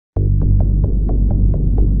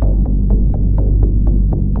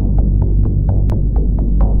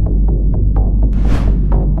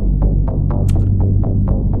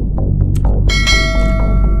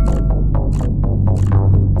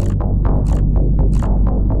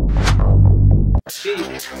Hey,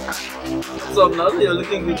 what's up now? You're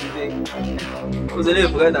looking good today. Because I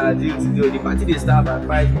never forget our deal today. The party they start at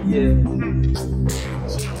 5 p.m.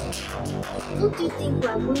 Don't you think we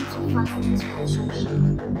are going too fast in this relationship?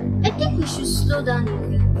 I think we should slow down a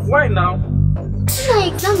bit. Why now?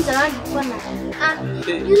 My exams are around the corner, and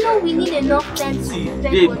you know we need enough time to see,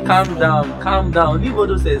 prepare. Babe, calm down. Leave all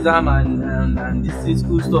those exam and this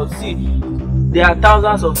school stuff. See, there are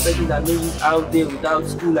thousands of persons that may be out there without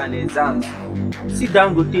school and exams. Sit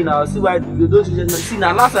down, go think now. See why you don't see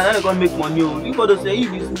now. Last time I gonna make money. Leave all those say you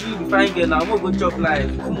be fine girl now. I'm gonna go chop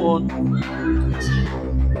life. Come on.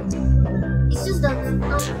 It's just that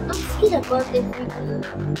I'm scared about everything,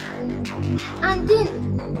 and then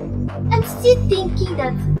I'm still thinking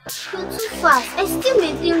that we're too fast. I still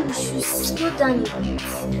maintain we should slow down a bit.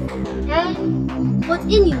 But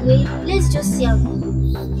anyway, let's just see how it goes.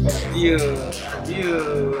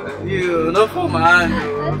 You, not for my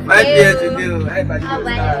hand. 5 years to do. Everybody will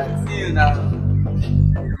start. See you now.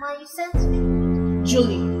 Ma, you sent me.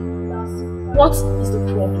 Julie, what is the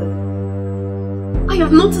problem? I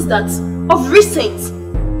have noticed that of recent,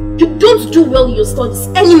 you don't do well in your studies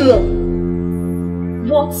anymore.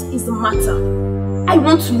 What is the matter? I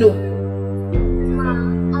want to know. Ma,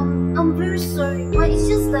 I'm very sorry. Ma, it's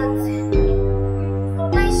just that.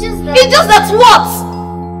 It's just that what?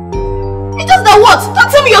 It's just that what? Don't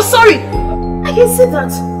tell me you're sorry. I can see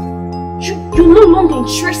that you're no longer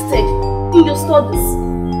interested in your studies.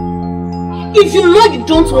 If you know you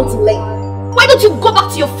don't want to learn, why don't you go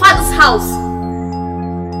back to your father's house?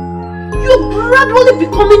 You're gradually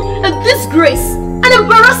becoming a disgrace, an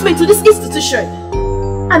embarrassment to this institution.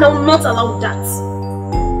 And I will not allow that.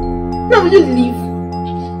 Now will you leave?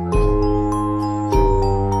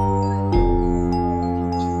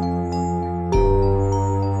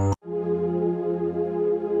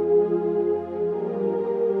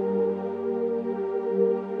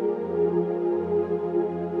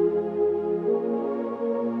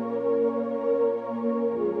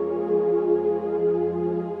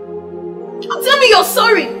 Tell me you're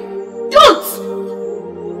sorry. Don't!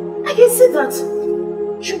 I can see that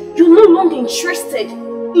you're no longer interested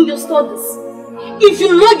in your studies. If you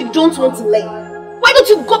know you don't want to learn, why don't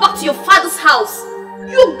you go back to your father's house?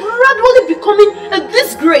 You're gradually becoming a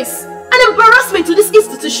disgrace, an embarrassment to this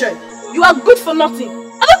institution. You are good for nothing.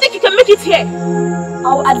 I don't think you can make it here.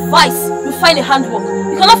 I'll advise you find a handwork.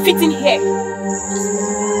 You cannot fit in here.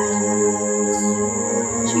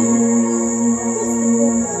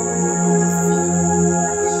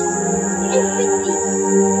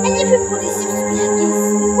 Everybody seems to be against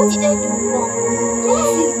me. What did I do wrong? Don't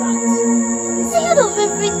say that. It's ahead of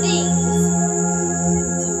everything.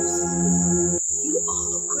 You are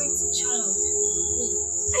a great child.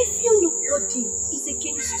 I feel nobody is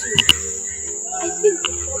against you. I think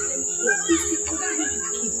the problem here is the company you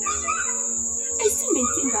keep. I still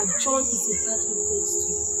maintain that John is a bad influence to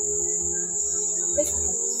you. Let's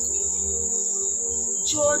focus.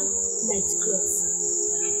 John likes clubs.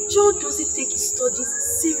 John doesn't take his studies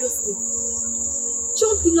seriously.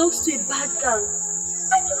 John belongs to a bad gang.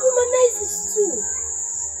 And he humanizes too.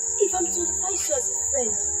 If I'm to advise you as a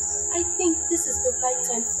friend, I think this is the right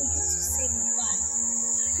time for you to say goodbye.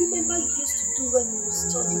 Remember you used to do well in your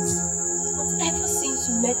studies. But ever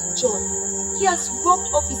since you met John, he has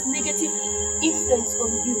rubbed off his negative influence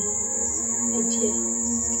on you. My dear,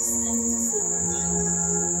 it's time to say goodbye.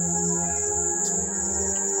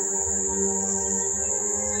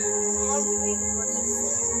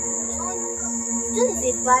 John is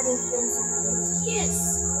a bad influence on me. Yes.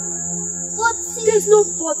 But there's no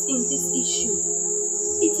but in this issue.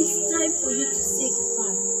 It is time for you to say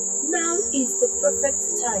goodbye. Now is the perfect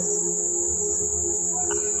time.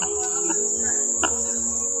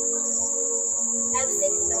 I've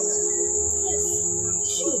said goodbye to you. Yes, you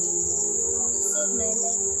should. To save my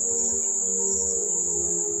life.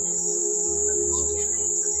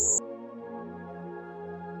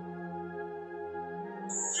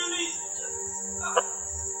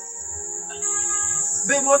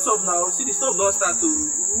 Babe, what's up now? See the stuff don't start to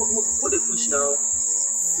what they push now.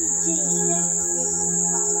 CJ, it's time to say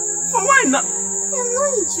goodbye. For why not? I'm not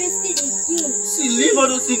interested again. See, leave all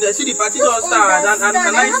those things there. See the party don't start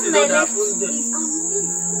and I still don't have food there. I'm leaving.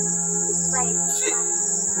 See.